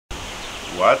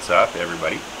What's up,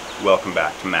 everybody? Welcome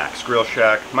back to Mac's Grill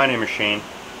Shack. My name is Shane,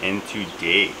 and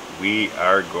today we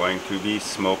are going to be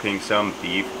smoking some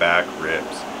beef back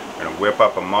ribs. We're going to whip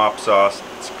up a mop sauce.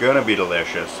 It's going to be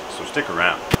delicious, so stick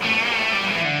around.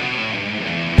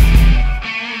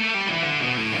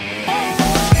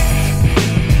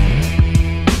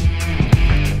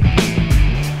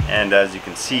 And as you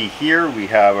can see here, we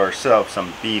have ourselves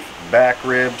some beef back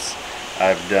ribs.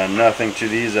 I've done nothing to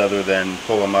these other than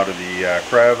pull them out of the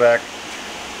cryovac.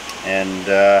 And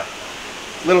a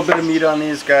little bit of meat on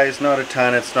these guys, not a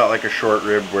ton. It's not like a short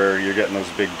rib where you're getting those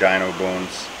big dino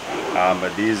bones.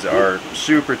 But these are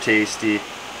super tasty.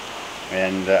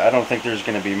 And I don't think there's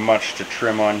going to be much to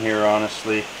trim on here,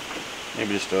 honestly.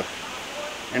 Maybe just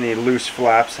any loose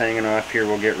flaps hanging off here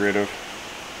we'll get rid of.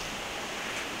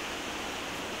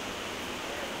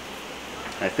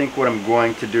 I think what I'm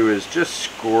going to do is just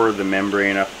score the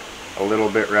membrane up a little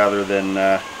bit rather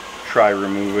than try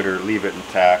remove it or leave it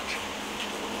intact.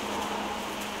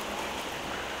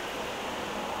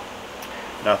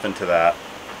 Nothing to that.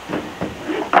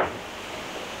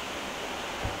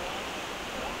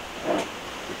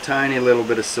 A tiny little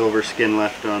bit of silver skin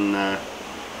left on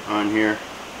here.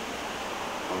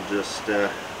 I'll just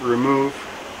remove.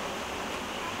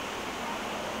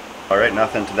 Alright,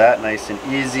 nothing to that, nice and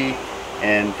easy.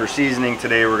 And for seasoning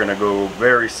today, we're going to go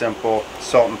very simple,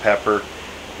 salt and pepper.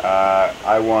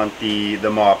 I want the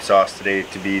mop sauce today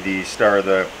to be the star of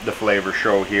the flavor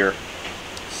show here.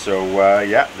 So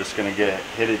yeah, just going to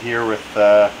hit it here with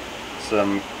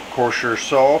some kosher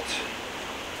salt.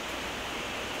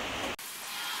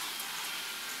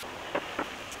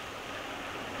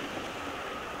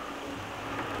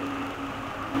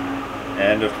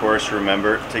 And of course,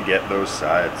 remember to get those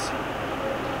sides.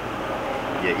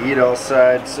 You eat all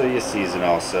sides, so you season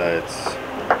all sides.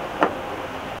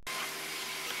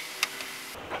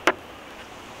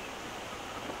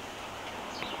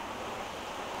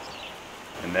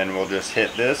 And then we'll just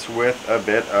hit this with a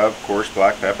bit of coarse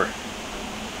black pepper.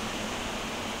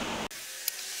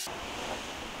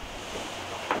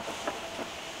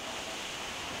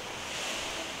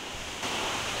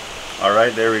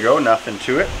 Alright, there we go, nothing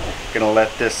to it. Gonna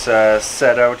let this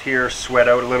set out here, sweat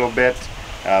out a little bit.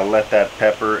 Let that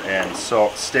pepper and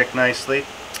salt stick nicely,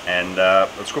 and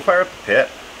let's go fire up the pit.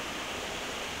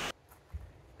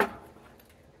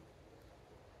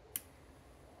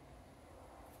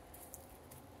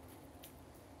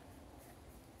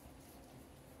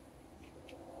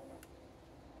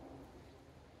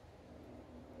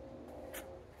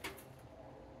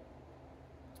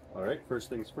 Alright, first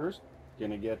things first,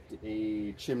 gonna get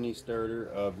a chimney starter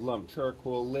of lump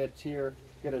charcoal lit here,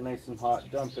 get it nice and hot,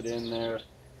 dump it in there,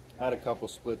 add a couple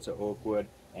splits of oak wood,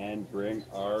 and bring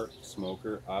our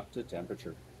smoker up to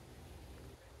temperature.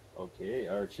 Okay,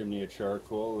 our chimney of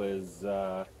charcoal is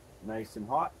nice and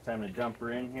hot. Time to dump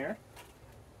her in here.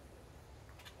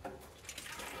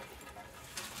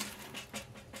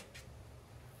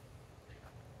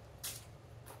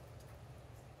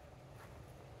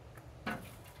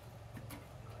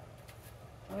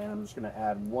 And I'm just going to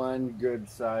add one good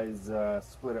size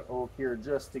split of oak here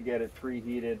just to get it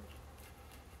preheated.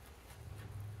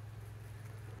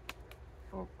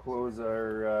 We'll close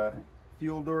our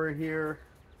fuel door here,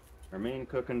 our main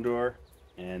cooking door,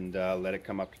 and let it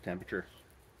come up to temperature.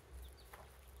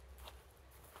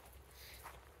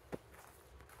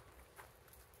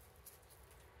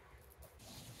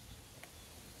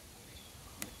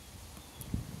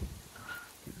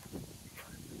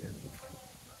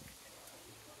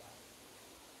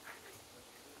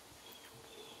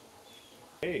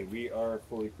 Okay, we are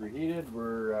fully preheated.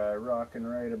 We're rocking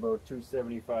right about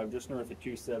 275, just north of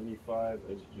 275.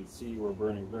 As you can see, we're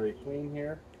burning very clean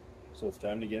here. So it's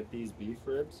time to get these beef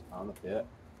ribs on the pit.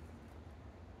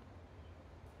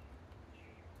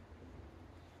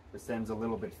 This end's a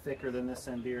little bit thicker than this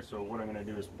end here, so what I'm going to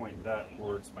do is point that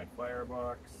towards my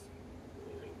firebox.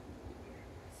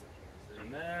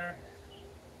 In there.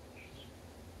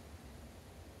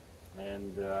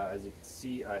 And as you can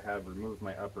see, I have removed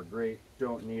my upper grate.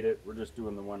 Don't need it. We're just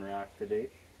doing the one rack today.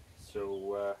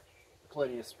 So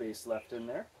plenty of space left in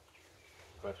there.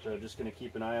 But just going to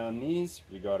keep an eye on these.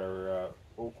 We got our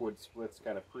oak wood splits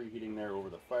kind of preheating there over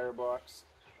the firebox.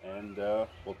 And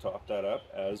we'll top that up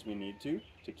as we need to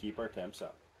keep our temps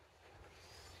up.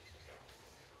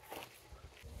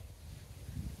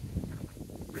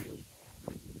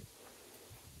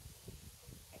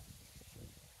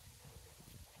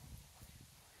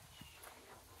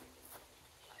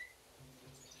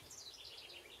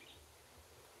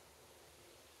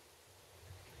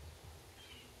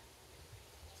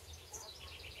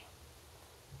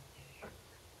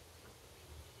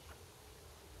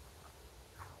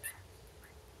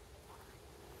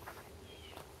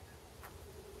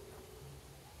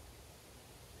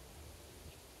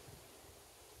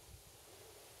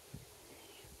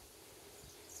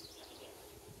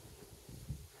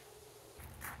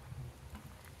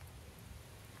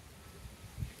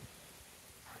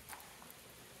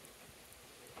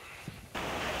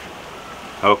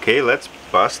 Okay, let's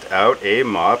bust out a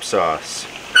mob sauce.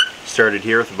 Started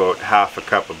here with about half a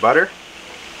cup of butter.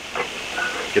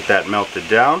 Get that melted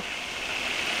down.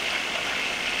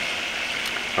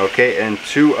 Okay, and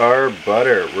to our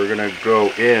butter, we're gonna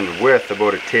go in with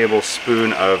about a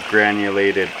tablespoon of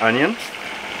granulated onion,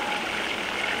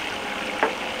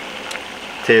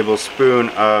 tablespoon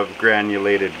of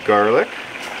granulated garlic,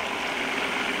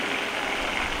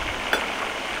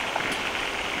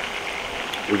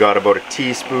 we got about a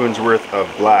teaspoon's worth of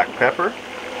black pepper,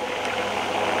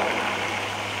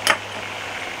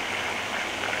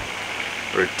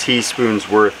 or a teaspoon's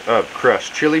worth of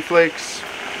crushed chili flakes,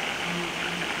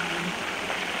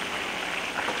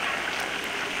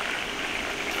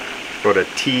 about a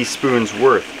teaspoon's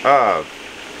worth of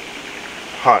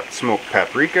hot smoked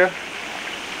paprika,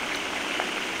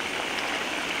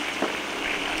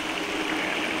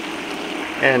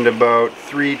 and about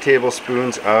 3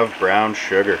 tablespoons of brown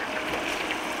sugar.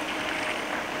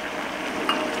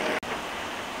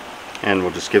 And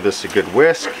we'll just give this a good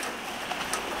whisk.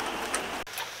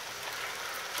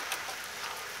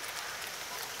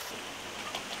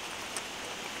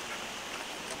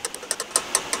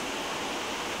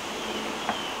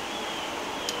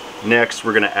 Next,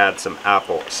 we're going to add some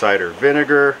apple cider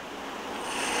vinegar,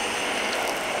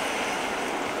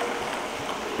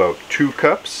 about 2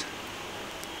 cups.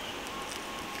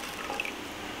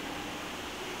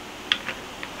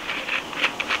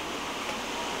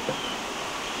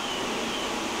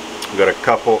 We've got a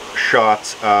couple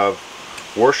shots of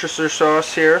Worcestershire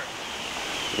sauce here,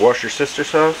 Worcestershire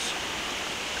sauce.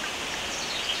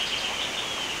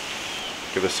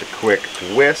 Give this a quick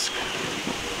whisk.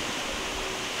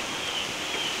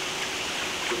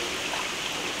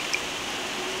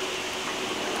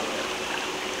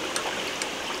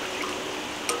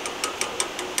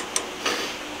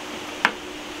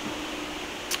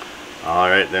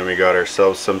 Alright, then we got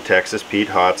ourselves some Texas Pete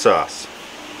hot sauce.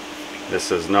 This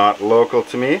is not local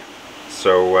to me,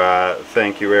 so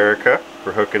thank you, Erica,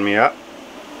 for hooking me up.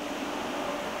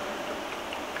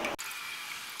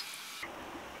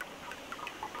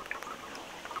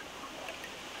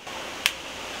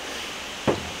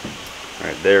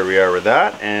 Alright, there we are with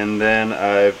that, and then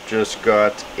I've just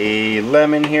got a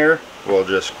lemon here. We'll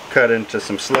just cut into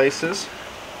some slices.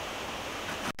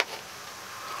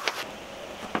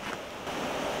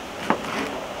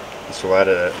 This will add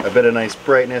a bit of nice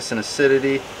brightness and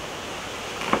acidity.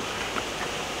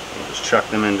 We'll just chuck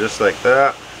them in just like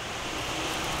that.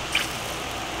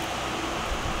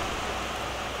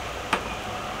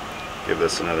 Give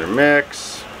this another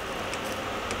mix.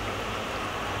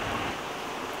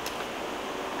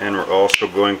 And we're also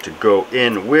going to go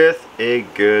in with a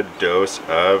good dose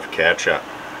of ketchup.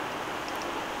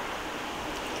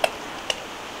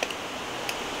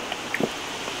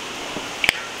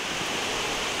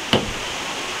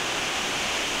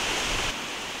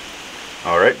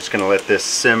 Alright, just going to let this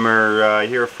simmer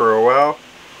here for a while.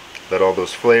 Let all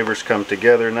those flavors come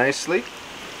together nicely.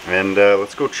 And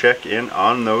let's go check in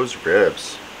on those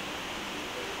ribs.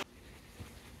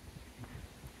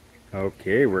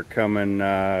 Okay, we're coming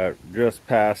just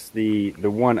past the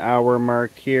 1 hour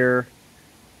mark here.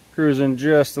 Cruising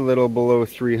just a little below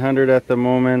 300 at the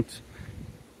moment.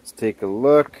 Let's take a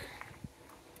look.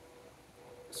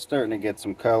 Starting to get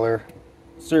some color.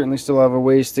 Certainly still have a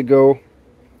ways to go.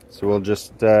 So we'll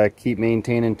just keep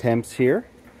maintaining temps here.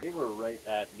 Okay, we're right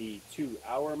at the 2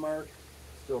 hour mark.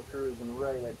 Still cruising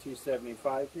right at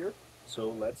 275 here.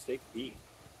 So let's take a peek.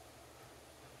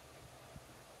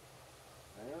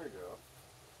 There we go.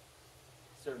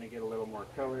 Starting to get a little more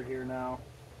color here now.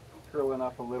 Curling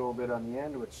up a little bit on the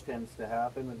end, which tends to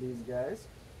happen with these guys.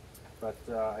 But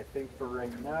I think for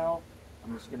right now,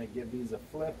 I'm just going to give these a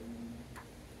flip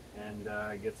and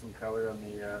get some color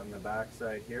on the back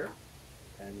side here.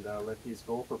 And let these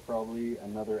go for probably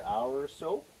another hour or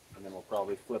so, and then we'll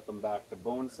probably flip them back to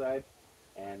bone side,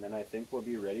 and then I think we'll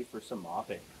be ready for some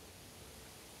mopping.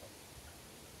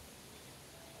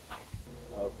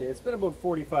 Okay, it's been about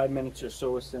 45 minutes or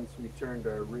so since we turned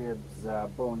our ribs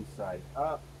bone side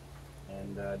up,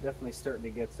 and definitely starting to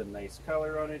get some nice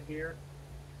color on it here.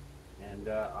 And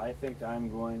I think I'm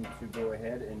going to go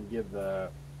ahead and give the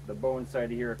bone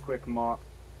side here a quick mop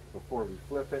before we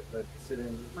flip it. Let it sit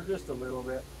in for just a little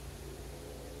bit.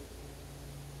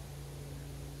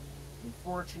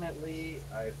 Unfortunately,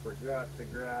 I forgot to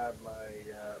grab my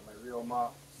my real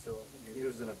mop, so I'm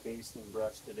using a basting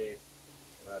brush today.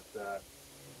 But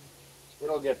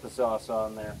it'll get the sauce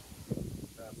on there.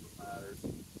 That's what matters.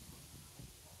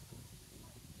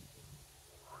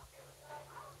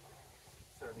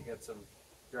 Starting to get some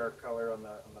dark color on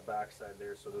the back side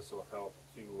there, so this will help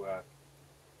to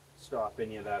stop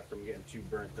any of that from getting too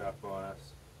burnt up on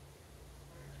us.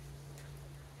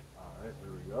 All right,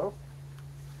 there we go.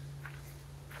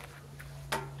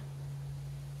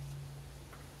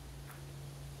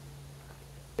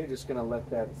 Okay, just gonna let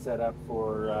that set up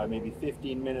for maybe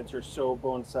 15 minutes or so,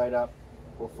 bone side up.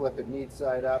 We'll flip it meat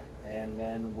side up, and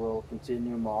then we'll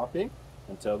continue mopping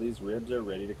until these ribs are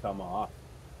ready to come off.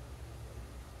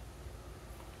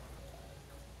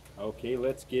 Okay,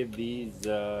 let's give these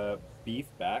beef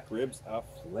back ribs a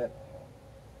flip.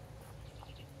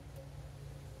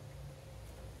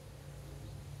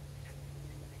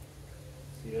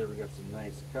 See there, we got some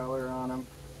nice color on them.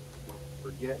 We're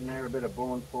getting there, a bit of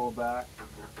bone pull back.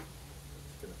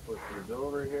 Just gonna flip these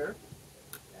over here,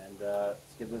 and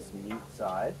let's give this meat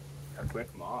side a quick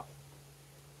mop.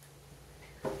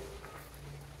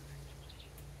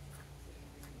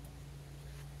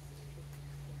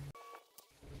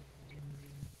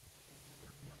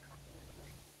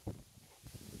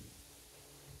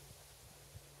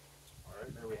 All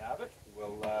right, there we have it.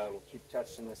 We'll keep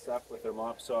touching this up with our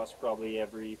mop sauce probably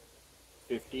every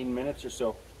 15 minutes or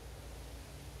so.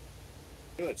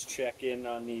 Okay, let's check in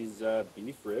on these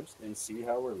beef ribs and see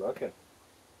how we're looking.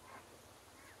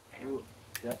 Ooh,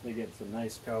 definitely getting some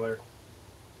nice color.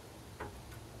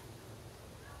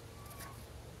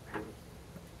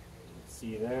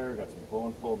 See there, got some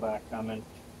bone pull back coming.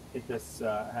 Hit this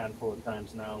a handful of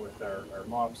times now with our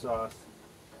mop sauce.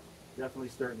 Definitely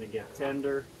starting to get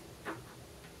tender.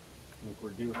 I think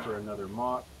we're due for another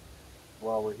mop.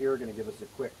 While we're here, going to give us a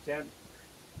quick temp.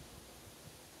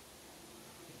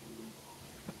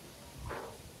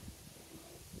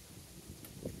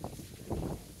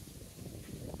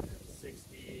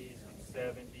 '60s and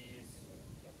 '70s.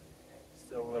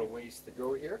 Still a little ways to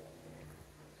go here.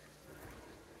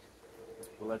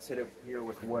 Well, let's hit it here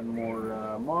with one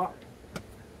more mop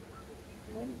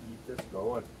and keep this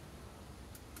going.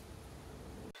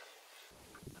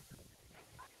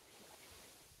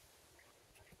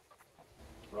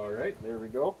 All right, there we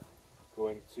go.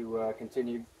 Going to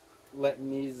continue letting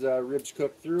these ribs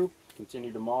cook through.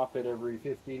 Continue to mop it every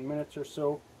 15 minutes or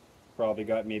so. Probably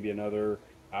got maybe another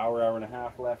hour, hour and a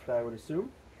half left, I would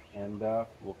assume. And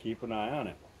we'll keep an eye on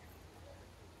it.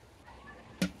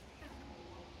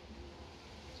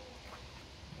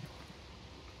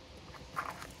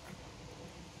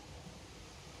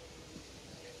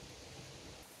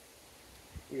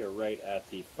 We are right at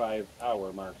the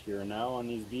 5-hour mark here now on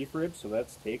these beef ribs, so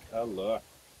let's take a look.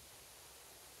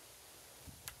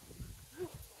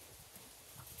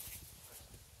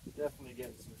 Definitely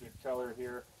getting some good color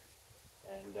here,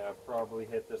 and probably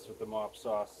hit this with the mop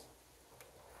sauce.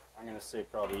 I'm going to say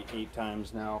probably 8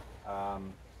 times now.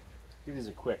 Give these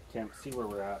a quick temp, see where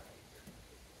we're at.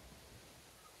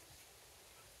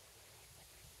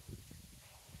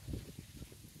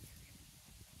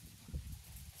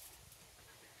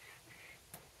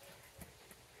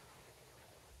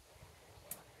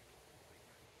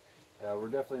 We're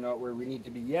definitely not where we need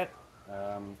to be yet.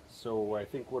 So I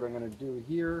think what I'm going to do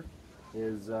here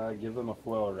is give them a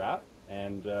foil wrap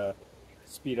and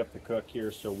speed up the cook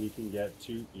here so we can get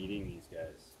to eating these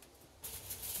guys.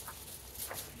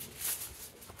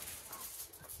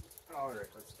 All right,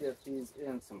 let's get these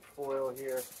in some foil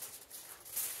here.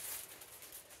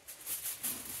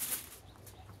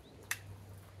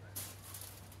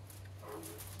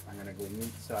 I'm going to go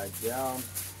meat side down.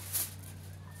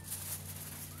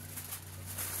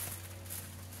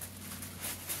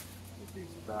 Put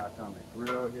these back on the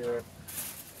grill here.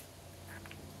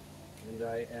 And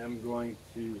I am going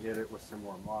to hit it with some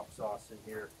more mop sauce in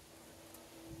here.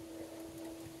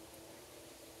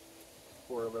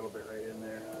 Pour a little bit right in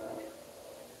there.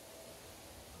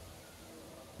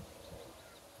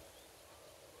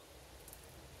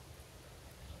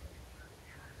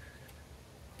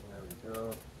 There we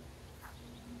go.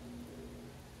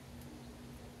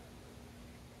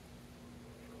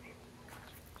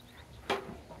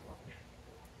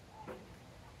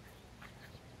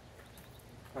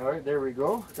 All right, there we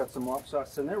go. Got some mop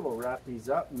sauce in there. We'll wrap these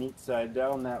up, meat side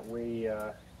down. That way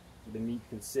the meat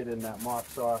can sit in that mop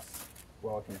sauce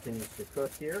while it continues to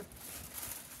cook here.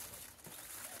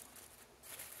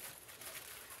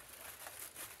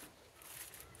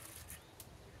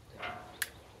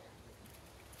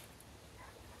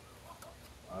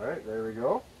 All right, there we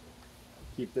go.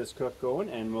 Keep this cook going,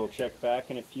 and we'll check back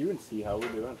in a few and see how we're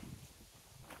doing.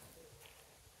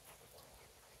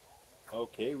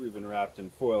 Okay, we've been wrapped in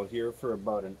foil here for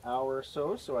about an hour or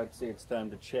so, so I'd say it's time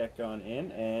to check on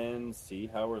in and see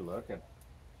how we're looking.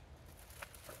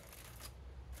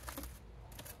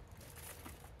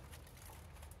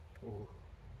 Ooh.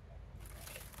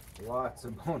 Lots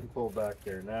of bone pull back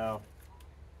there now,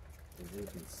 as you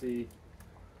can see.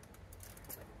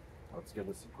 Let's give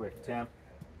this a quick temp.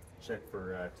 Check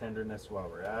for tenderness while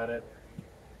we're at it.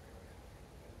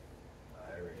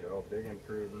 There we go, big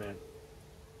improvement.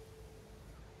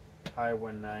 High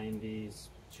 190s,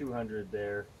 200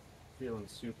 there, feeling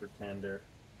super tender.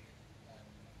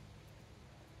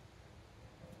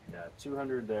 Yeah,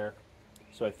 200 there.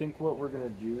 So I think what we're going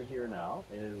to do here now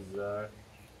is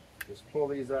just pull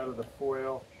these out of the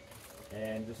foil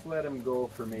and just let them go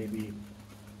for maybe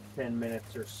 10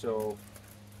 minutes or so,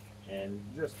 and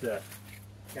just to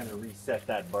kind of reset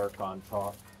that bark on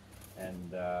top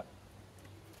and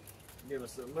give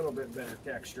us a little bit better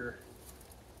texture.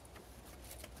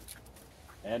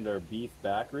 And our beef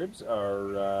back ribs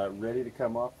are ready to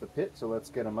come off the pit, so let's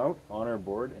get them out on our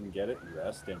board and get it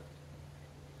resting.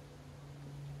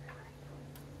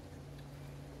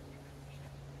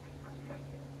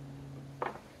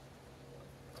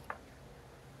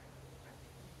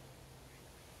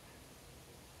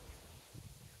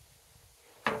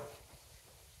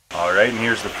 Alright, and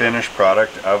here's the finished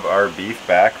product of our beef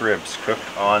back ribs,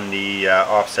 cooked on the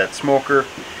offset smoker,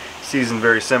 seasoned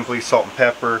very simply, salt and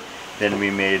pepper. Then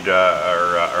we made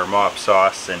our mop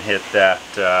sauce and hit that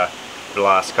the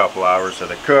last couple hours of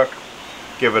the cook.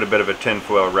 Give it a bit of a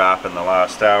tinfoil wrap in the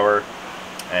last hour,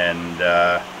 and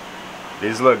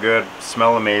these look good,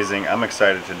 smell amazing. I'm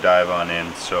excited to dive on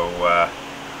in, so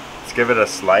let's give it a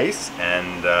slice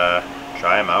and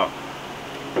try them out.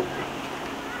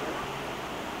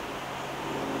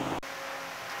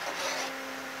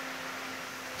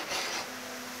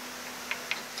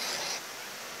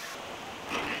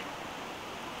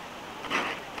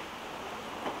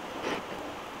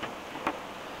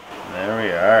 There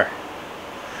we are.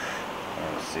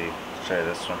 Let's see, let's try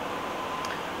this one.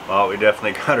 Well, we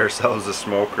definitely got ourselves a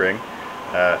smoke ring,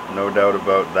 no doubt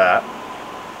about that.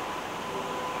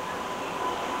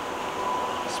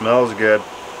 Smells good,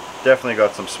 definitely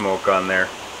got some smoke on there.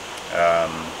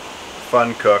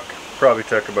 Fun cook, probably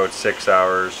took about 6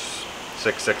 hours,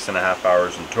 six and a half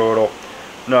hours in total.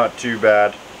 Not too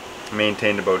bad,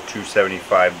 maintained about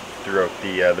 275 throughout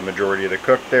the majority of the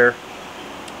cook there.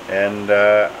 And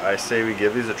I say we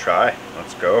give these a try.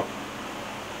 Let's go.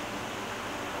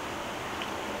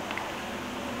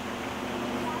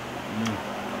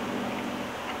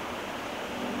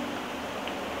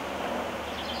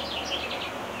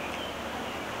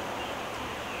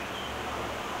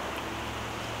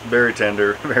 Very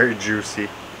tender, very juicy.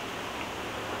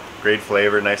 Great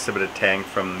flavor, nice bit of tang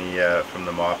from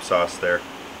the mop sauce there.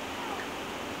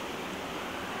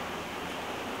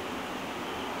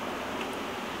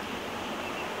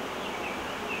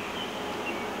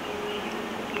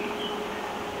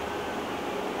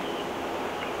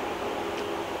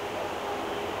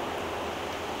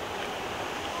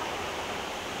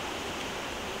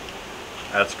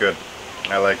 That's good.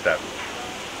 I like that.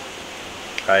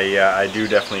 I do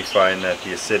definitely find that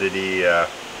the acidity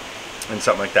in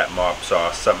something like that mop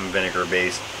sauce, something vinegar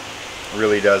based,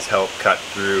 really does help cut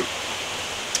through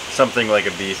something like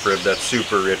a beef rib that's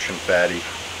super rich and fatty,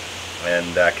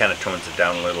 and kind of tones it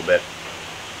down a little bit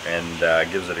and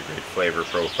gives it a great flavor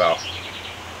profile.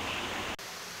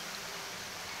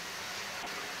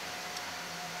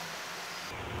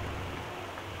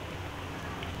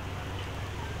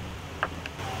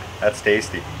 That's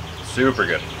tasty. Super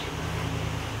good.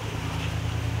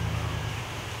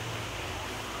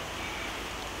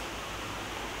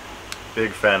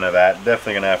 Big fan of that.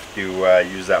 Definitely gonna have to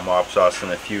use that mop sauce in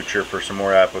the future for some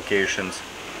more applications.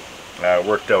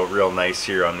 Worked out real nice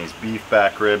here on these beef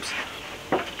back ribs.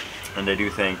 And I do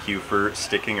thank you for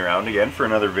sticking around again for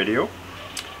another video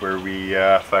where we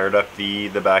fired up the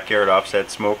backyard offset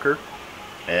smoker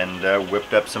and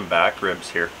whipped up some back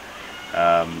ribs here.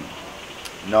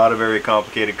 Not a very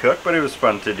complicated cook, but it was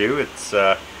fun to do. It's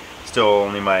still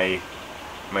only my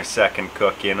second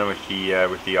cook in with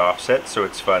the offset, so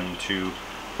it's fun to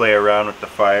play around with the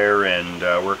fire and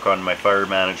work on my fire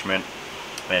management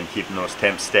and keeping those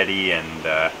temps steady, and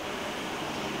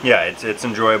yeah, it's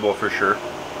enjoyable for sure.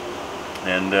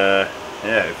 And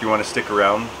yeah, if you want to stick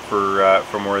around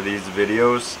for more of these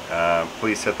videos,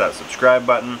 please hit that subscribe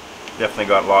button. Definitely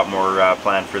got a lot more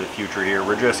planned for the future here.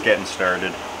 We're just getting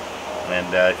started.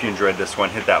 And if you enjoyed this one,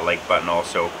 hit that like button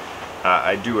also.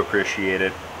 I do appreciate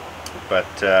it.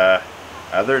 But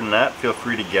other than that, feel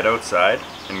free to get outside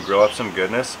and grill up some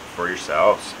goodness for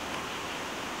yourselves.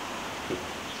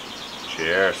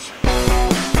 Cheers.